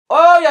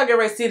Oh, y'all get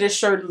ready to see this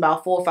shirt in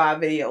about 4 or 5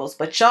 videos,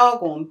 but y'all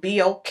gonna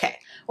be okay.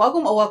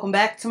 Welcome or welcome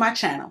back to my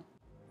channel.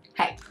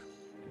 Hey,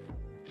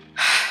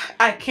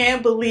 I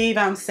can't believe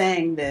I'm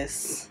saying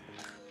this,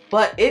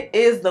 but it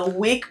is the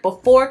week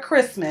before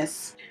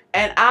Christmas,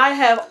 and I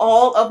have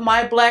all of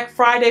my Black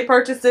Friday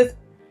purchases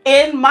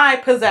in my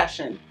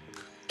possession.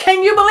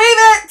 Can you believe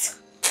it?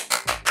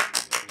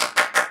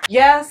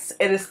 Yes,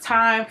 it is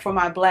time for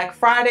my Black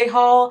Friday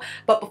haul,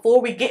 but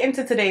before we get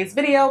into today's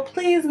video,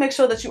 please make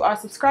sure that you are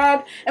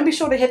subscribed and be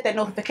sure to hit that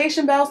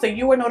notification bell so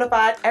you are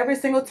notified every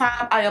single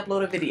time I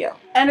upload a video.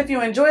 And if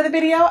you enjoy the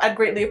video, I'd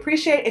greatly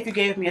appreciate if you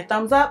gave me a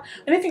thumbs up,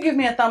 and if you give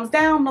me a thumbs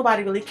down,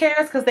 nobody really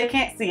cares because they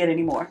can't see it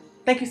anymore.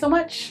 Thank you so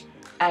much.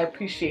 I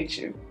appreciate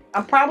you.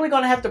 I'm probably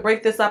going to have to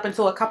break this up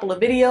into a couple of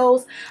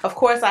videos. Of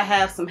course, I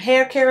have some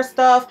hair care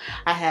stuff,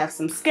 I have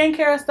some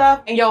skincare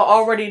stuff, and y'all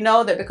already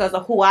know that because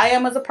of who I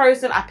am as a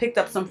person, I picked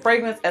up some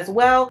fragrance as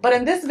well. But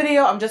in this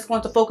video, I'm just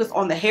going to focus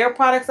on the hair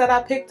products that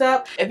I picked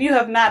up. If you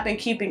have not been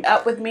keeping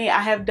up with me, I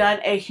have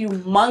done a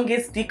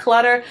humongous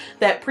declutter.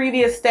 That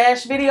previous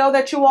stash video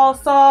that you all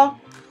saw,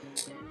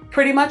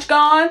 pretty much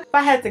gone. If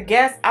I had to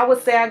guess, I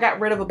would say I got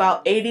rid of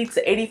about 80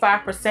 to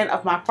 85%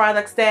 of my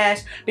product stash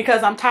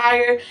because I'm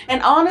tired.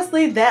 And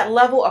honestly, that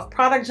level of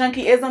product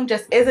junkyism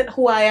just isn't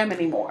who I am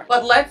anymore.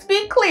 But let's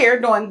be clear,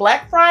 during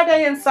Black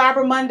Friday and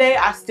Cyber Monday,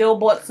 I still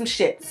bought some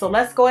shit. So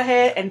let's go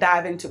ahead and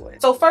dive into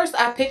it. So first,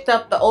 I picked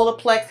up the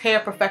Olaplex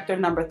Hair Perfector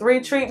No. 3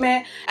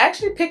 treatment. I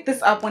actually picked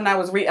this up when I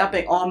was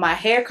re-upping on my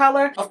hair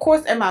color. Of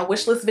course, in my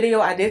wish list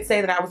video, I did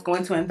say that I was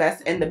going to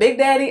invest in the Big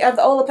Daddy of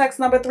the Olaplex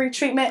No. 3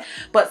 treatment.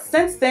 But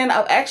since then,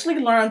 I've actually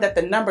learned that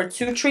the No.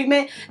 2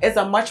 treatment is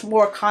a much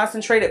more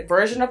concentrated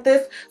version of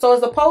this. So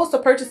as opposed to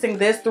purchasing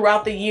this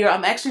throughout the year,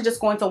 I'm actually just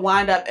going to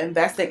wind up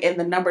investing in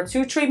the No.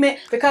 2 treatment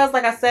because,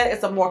 like I said,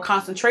 it's a more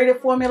concentrated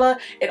formula.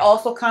 It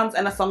also comes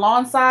in a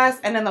salon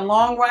size, and in the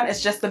long run,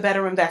 it's just a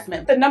better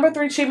investment. The No.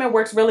 3 treatment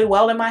works really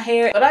well in my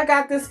hair, but I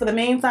got this for the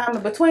meantime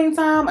and between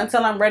time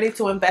until I'm ready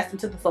to invest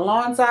into the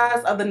salon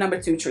size of the No.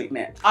 2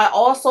 treatment. I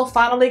also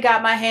finally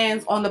got my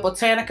hands on the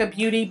Botanica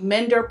Beauty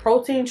Mender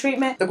Protein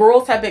Treatment. The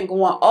girls have been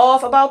going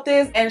off about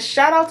this, and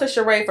shout out to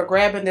Sheree for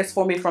grabbing this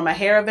for me from a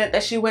hair event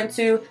that she went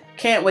to.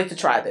 Can't wait to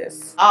try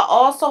this. I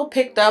also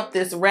picked up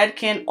this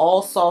Redken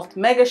All Soft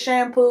Mega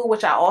Shampoo,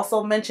 which I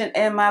also mentioned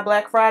in my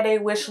Black Friday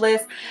wish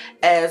list,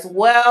 as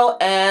well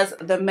as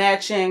the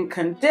matching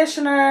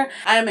conditioner.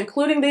 I am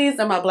including these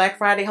in my Black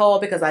Friday haul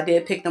because I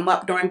did pick them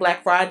up during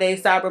Black Friday,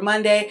 Cyber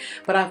Monday,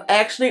 but I've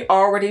actually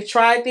already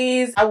tried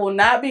these. I will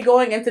not be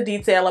going into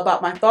detail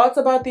about my thoughts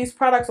about these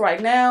products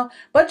right now,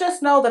 but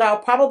just know that I'll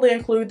probably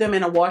include them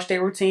in a wash day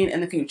routine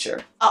in the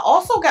future. I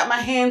also got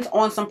my hands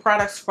on some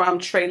products from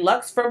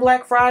TressesOfAlexis for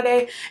Black Friday,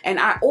 and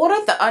I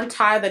ordered the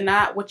Untie the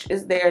Knot, which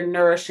is their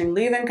nourishing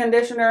leave-in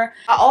conditioner.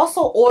 I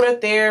also ordered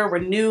their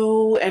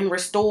Renew and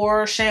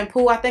Restore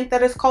shampoo, I think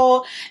that is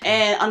called,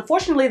 and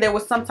unfortunately there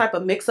was some type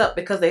of mix-up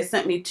because they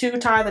sent me 2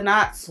 tie the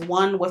knots,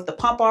 one with the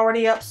pump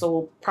already up,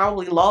 so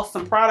probably lost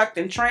some product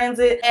in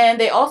transit. And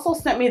they also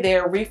sent me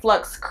their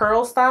Reflux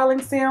Curl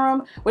Styling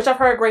Serum, which I've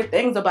heard great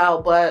things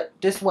about, but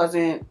this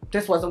wasn't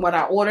what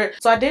I ordered.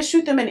 So I did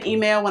shoot them an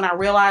email when I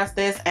realized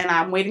this, and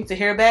I'm waiting to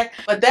hear back.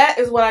 But that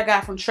is what I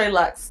got from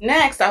TressesOfAlexis.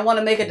 Next, I want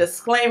to make a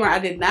disclaimer. I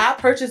did not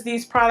purchase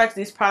these products.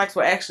 These products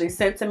were actually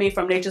sent to me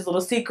from Nature's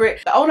Little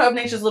Secret. The owner of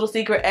Nature's Little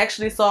Secret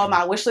actually saw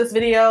my wishlist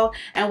video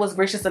and was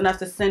gracious enough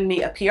to send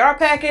me a PR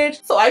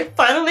package. So I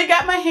finally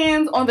got my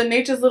hands on the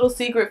Nature's Little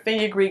Secret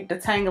Fenugreek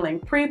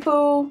Detangling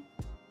Pre-Poo.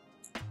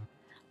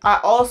 I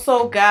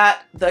also got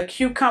the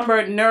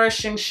Cucumber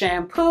Nourishing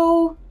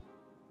Shampoo.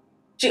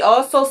 She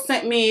also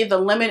sent me the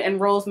Lemon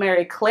and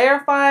Rosemary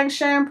Clarifying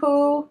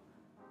Shampoo.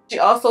 She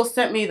also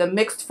sent me the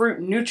Mixed Fruit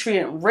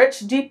Nutrient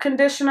Rich Deep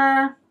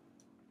Conditioner.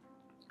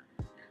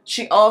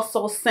 She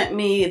also sent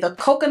me the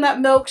Coconut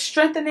Milk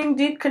Strengthening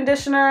Deep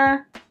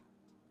Conditioner.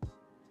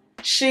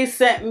 She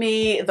sent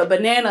me the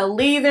Banana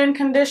Leave-In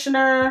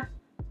Conditioner.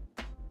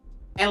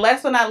 And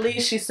last but not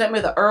least, she sent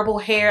me the Herbal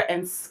Hair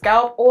and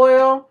Scalp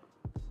Oil.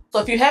 So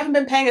if you haven't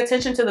been paying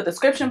attention to the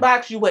description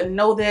box, you wouldn't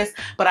know this,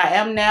 but I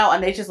am now a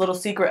Nature's Little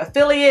Secret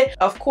affiliate.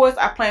 Of course,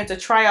 I plan to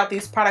try out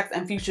these products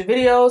in future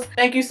videos.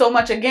 Thank you so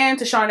much again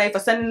to Charnay for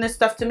sending this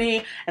stuff to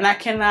me, and I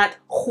cannot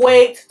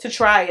wait to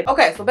try it.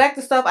 Okay, so back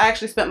to stuff I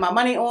actually spent my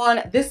money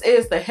on. This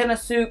is the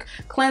Henna-Suk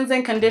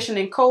Cleansing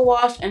Conditioning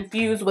Co-Wash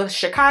infused with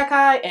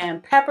shikakai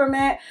and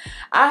peppermint.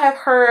 I have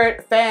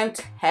heard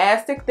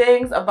fantastic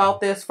things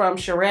about this from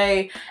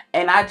Sheree,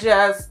 and I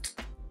just,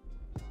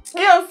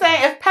 you know what I'm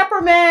saying? If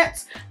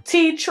peppermint,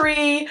 tea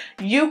tree,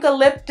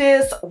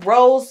 eucalyptus,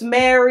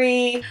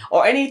 rosemary,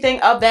 or anything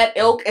of that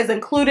ilk is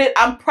included,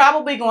 I'm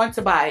probably going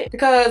to buy it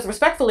because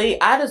respectfully,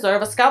 I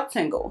deserve a scalp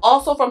tingle.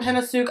 Also from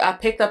Henna-Suk, I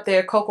picked up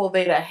their Cocoa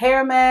Veda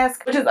hair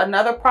mask, which is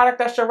another product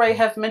that Sheree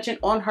has mentioned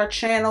on her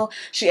channel.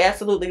 She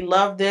absolutely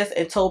loved this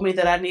and told me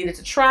that I needed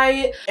to try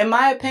it. In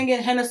my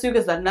opinion, Henna-Suk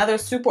is another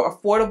super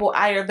affordable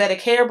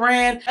Ayurvedic hair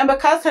brand, and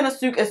because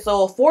Henna-Suk is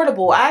so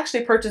affordable, I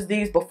actually purchased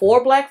these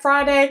before Black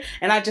Friday,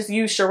 and I just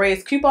used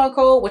Sheree's coupon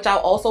code, which I'll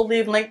also also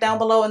leave link down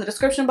below in the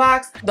description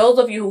box. Those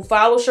of you who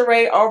follow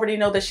Sheree already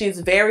know that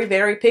she's very,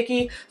 very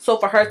picky. So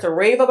for her to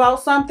rave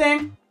about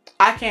something,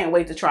 I can't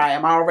wait to try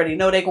them. I already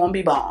know they're gonna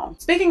be bomb.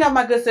 Speaking of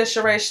my good sis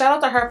Sheree, shout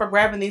out to her for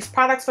grabbing these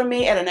products for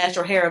me at a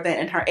natural hair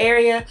event in her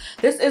area.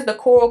 This is the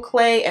Coral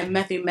Clay and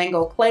Methy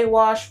Mango Clay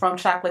Wash from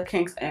Chocolate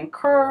Kinks and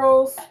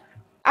Curls.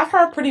 I've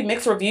heard pretty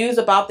mixed reviews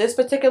about this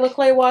particular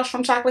clay wash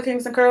from Chocolate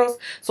Kinks and Curls,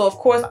 so of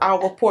course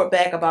I'll report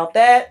back about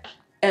that.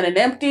 And in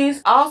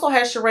empties, I also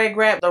had Sheree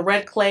grab the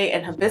red clay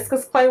and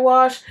hibiscus clay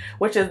wash,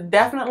 which is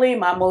definitely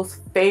my most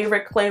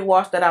favorite clay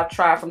wash that I've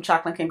tried from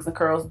Chocolate Kinks and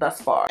Curls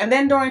thus far. And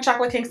then during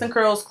Chocolate Kinks and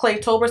Curls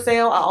Claytober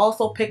sale, I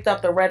also picked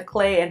up the red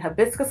clay and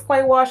hibiscus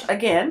clay wash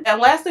again.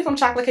 And lastly, from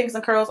Chocolate Kinks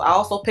and Curls, I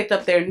also picked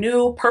up their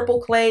new purple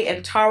clay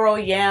and taro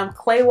yam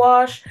clay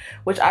wash,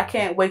 which I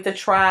can't wait to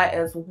try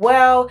as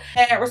well.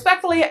 And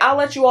respectfully, I'll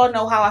let you all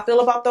know how I feel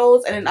about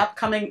those in an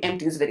upcoming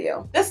empties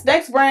video. This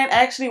next brand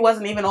actually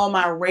wasn't even on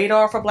my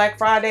radar for Black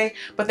Friday,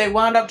 but they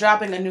wound up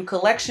dropping a new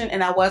collection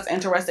and I was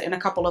interested in a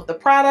couple of the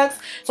products.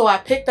 So I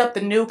picked up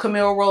the new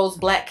Camille Rose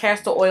Black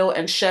Castor Oil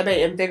and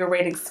Shebe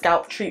Invigorating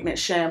Scalp Treatment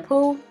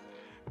Shampoo.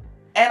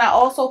 And I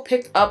also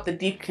picked up the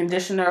deep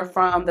conditioner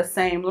from the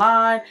same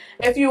line.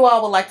 If you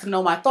all would like to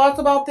know my thoughts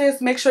about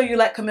this, make sure you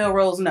let Camille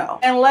Rose know.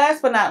 And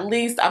last but not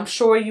least, I'm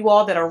sure you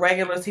all that are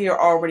regulars here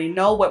already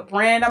know what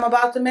brand I'm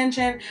about to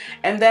mention,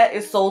 and that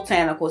is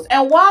Soultanicals.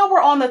 And while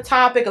we're on the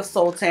topic of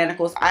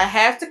Soultanicals, I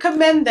have to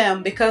commend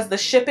them because the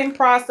shipping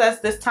process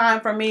this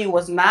time for me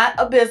was not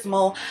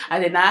abysmal. I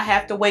did not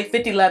have to wait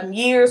 11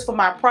 years for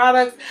my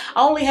products.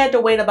 I only had to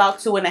wait about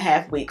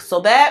 2.5 weeks. So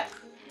that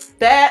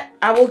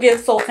I will give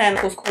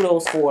Soultanicals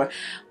kudos for.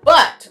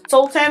 But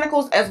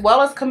Soultanicals, as well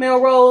as Camille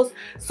Rose,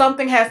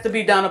 something has to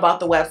be done about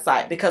the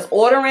website because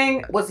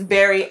ordering was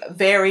very,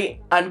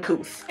 very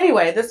uncouth.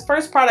 Anyway, this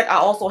first product I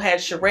also had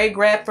Sheree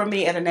grab for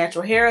me at a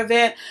natural hair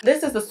event.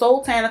 This is the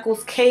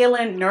Soultanicals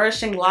Kaolin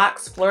Nourishing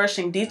Locks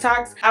Flourishing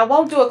Detox. I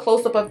won't do a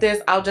close-up of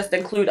this. I'll just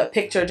include a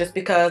picture just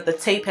because the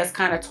tape has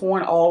kind of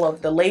torn all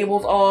of the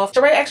labels off.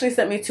 Sheree actually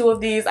sent me 2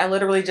 of these. I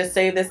literally just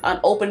saved this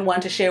unopened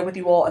one to share with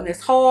you all in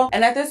this haul.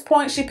 And at this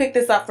point, she picked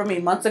this up for me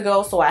months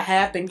ago, so I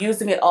have been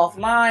using it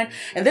offline.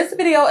 And this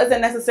video isn't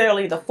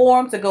necessarily the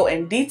forum to go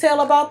in detail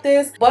about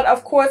this, but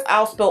of course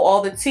I'll spill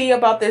all the tea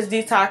about this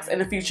detox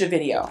in a future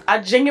video. I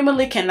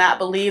genuinely cannot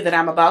believe that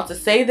I'm about to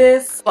say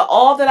this, but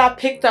all that I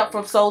picked up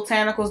from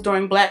Soultanicals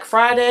during Black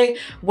Friday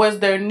was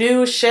their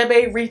new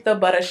Shebe Retha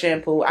Butter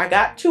Shampoo. I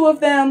got 2 of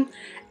them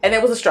and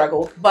it was a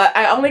struggle, but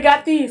I only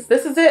got these.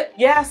 This is it.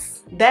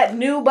 Yes, that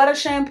new butter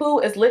shampoo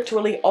is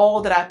literally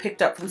all that I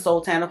picked up from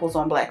Soultanicals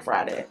on Black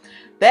Friday.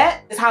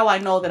 That is how I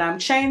know that I'm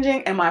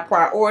changing and my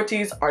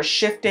priorities are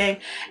shifting,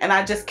 and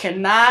I just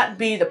cannot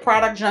be the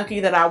product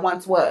junkie that I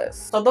once was.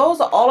 So those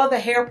are all of the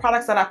hair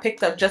products that I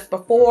picked up just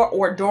before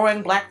or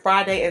during Black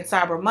Friday and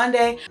Cyber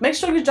Monday. Make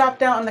sure you drop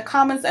down in the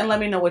comments and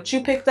let me know what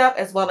you picked up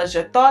as well as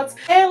your thoughts,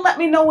 and let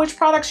me know which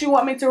products you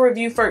want me to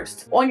review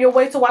first. On your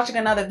way to watching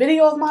another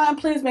video of mine,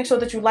 please make sure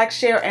that you like,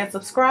 share, and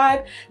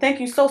subscribe. Thank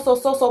you so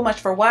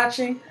much for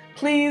watching.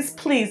 Please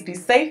be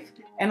safe,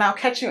 and I'll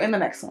catch you in the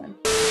next one.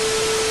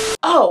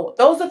 Oh,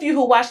 those of you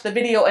who watched the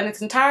video in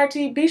its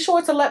entirety, be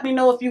sure to let me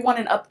know if you want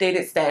an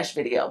updated stash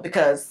video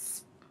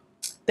because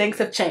things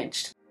have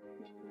changed.